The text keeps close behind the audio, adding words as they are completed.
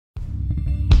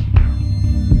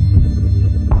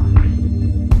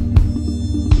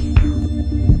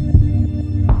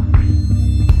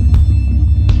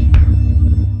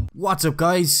What's up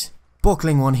guys,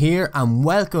 Buckling1 here and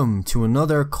welcome to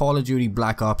another Call of Duty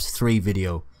Black Ops 3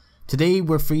 video. Today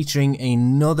we're featuring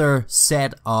another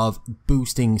set of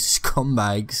boosting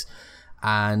scumbags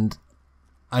and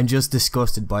I'm just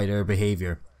disgusted by their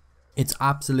behaviour. It's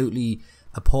absolutely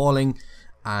appalling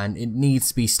and it needs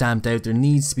to be stamped out. There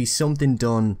needs to be something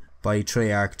done by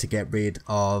Treyarch to get rid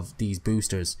of these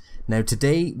boosters. Now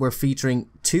today we're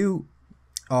featuring two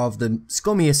of the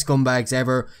scummiest scumbags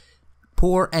ever.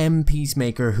 Poor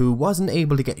Peacemaker, who wasn't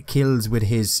able to get kills with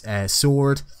his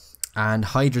sword, and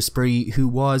Hydra Spree, who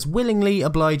was willingly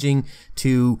obliging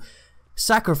to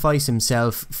sacrifice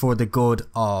himself for the good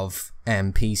of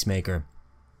Peacemaker.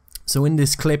 So in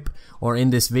this clip, or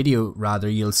in this video rather,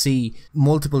 you'll see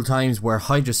multiple times where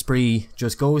Hydra Spree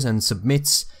just goes and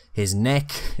submits his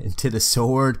neck to the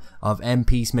sword of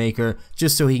Peacemaker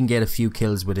just so he can get a few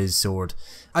kills with his sword.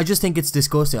 I just think it's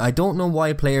disgusting. I don't know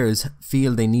why players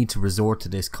feel they need to resort to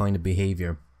this kind of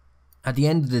behaviour. At the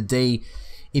end of the day,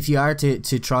 if you are to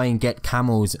try and get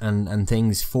camos and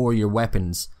things for your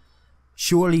weapons,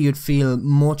 surely you'd feel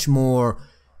much more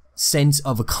sense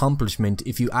of accomplishment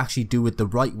if you actually do it the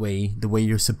right way, the way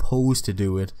you're supposed to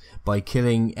do it, by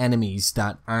killing enemies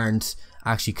that aren't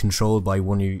actually controlled by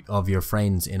one of your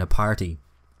friends in a party.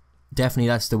 Definitely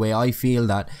that's the way I feel.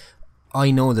 That I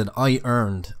know that I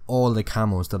earned all the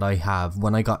camos that I have.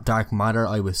 When I got Dark Matter,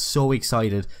 I was so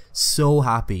excited, so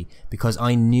happy, because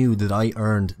I knew that I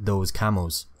earned those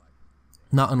camos.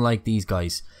 Not unlike these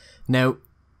guys. Now,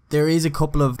 there is a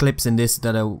couple of clips in this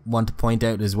that I want to point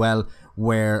out as well,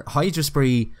 where Hydra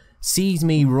Spree sees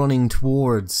me running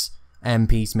towards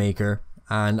Peacemaker,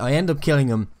 and I end up killing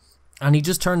him, and he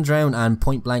just turns around and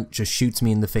point blank just shoots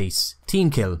me in the face. Team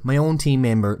kill. My own team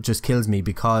member just kills me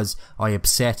because I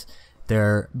upset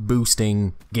their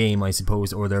boosting game, I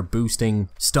suppose, or their boosting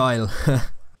style.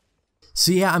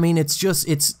 So yeah, I mean, it's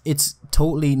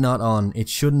totally not on. It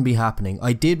shouldn't be happening.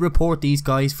 I did report these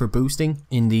guys for boosting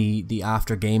in the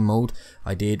after game mode.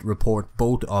 I did report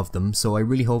both of them, so I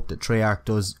really hope that Treyarch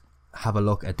does have a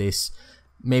look at this.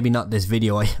 Maybe not this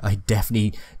video. I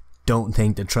definitely don't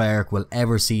think that Treyarch will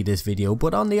ever see this video,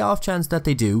 but on the off chance that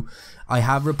they do, I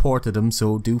have reported them,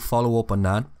 so do follow up on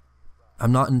that.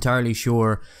 I'm not entirely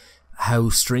sure how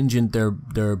stringent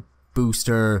their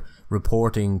booster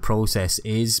reporting process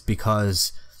is,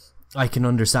 because I can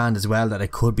understand as well that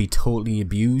it could be totally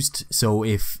abused. So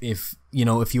if you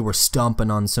know, if you were stomping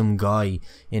on some guy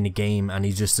in a game and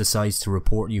he just decides to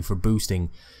report you for boosting,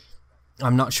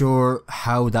 I'm not sure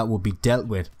how that would be dealt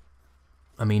with.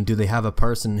 I mean, do they have a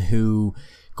person who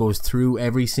goes through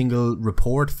every single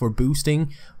report for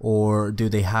boosting, or do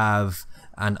they have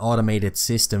an automated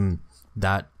system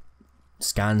that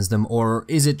scans them, or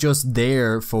is it just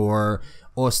there for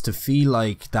us to feel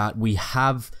like that we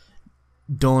have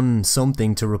done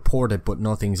something to report it but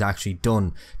nothing's actually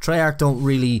done? Treyarch don't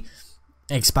really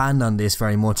expand on this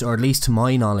very much, or at least to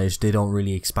my knowledge they don't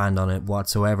really expand on it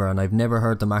whatsoever, and I've never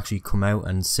heard them actually come out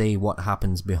and say what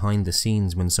happens behind the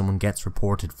scenes when someone gets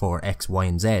reported for X, Y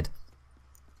and Z.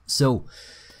 So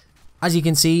as you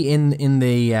can see in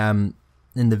the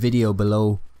video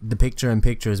below, the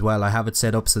picture-in-picture as well, I have it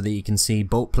set up so that you can see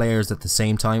both players at the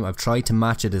same time. I've tried to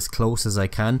match it as close as I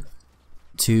can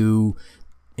to,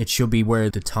 it should be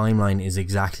where the timeline is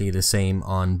exactly the same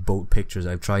on both pictures.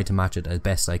 I've tried to match it as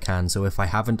best I can, so if I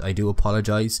haven't, I do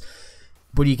apologise.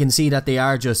 But you can see that they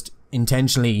are just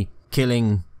intentionally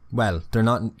killing, well, they're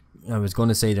not, I was going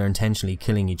to say they're intentionally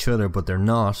killing each other, but they're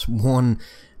not. One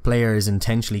player is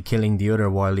intentionally killing the other,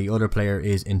 while the other player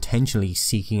is intentionally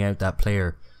seeking out that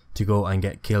player to go and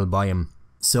get killed by him.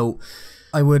 So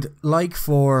I would like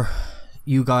for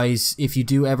you guys, if you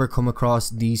do ever come across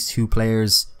these two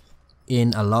players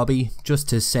in a lobby, just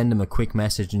to send them a quick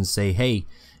message and say, hey,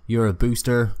 you're a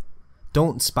booster.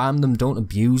 Don't spam them, don't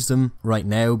abuse them right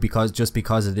now, because just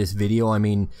because of this video. I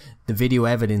mean, the video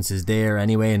evidence is there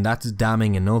anyway, and that's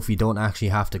damning enough. You don't actually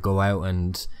have to go out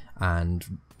and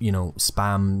you know,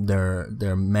 spam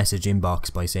their message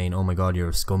inbox by saying, oh my god, you're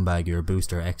a scumbag, you're a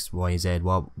booster, X, Y, Z,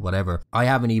 whatever. I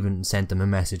haven't even sent them a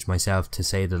message myself to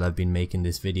say that I've been making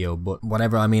this video, but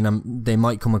whatever. I mean, they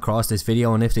might come across this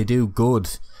video, and if they do,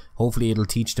 good. Hopefully it'll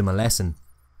teach them a lesson.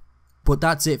 But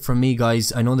that's it from me,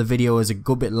 guys. I know the video is a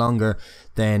good bit longer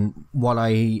than what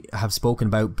I have spoken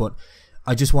about, but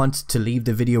I just want to leave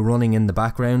the video running in the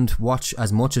background. Watch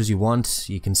as much as you want.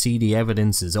 You can see the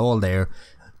evidence is all there.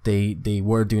 They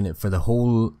were doing it for the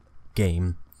whole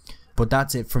game. But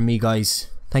that's it from me,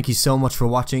 guys. Thank you so much for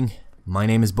watching. My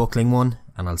name is Buckling1,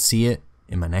 and I'll see you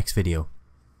in my next video.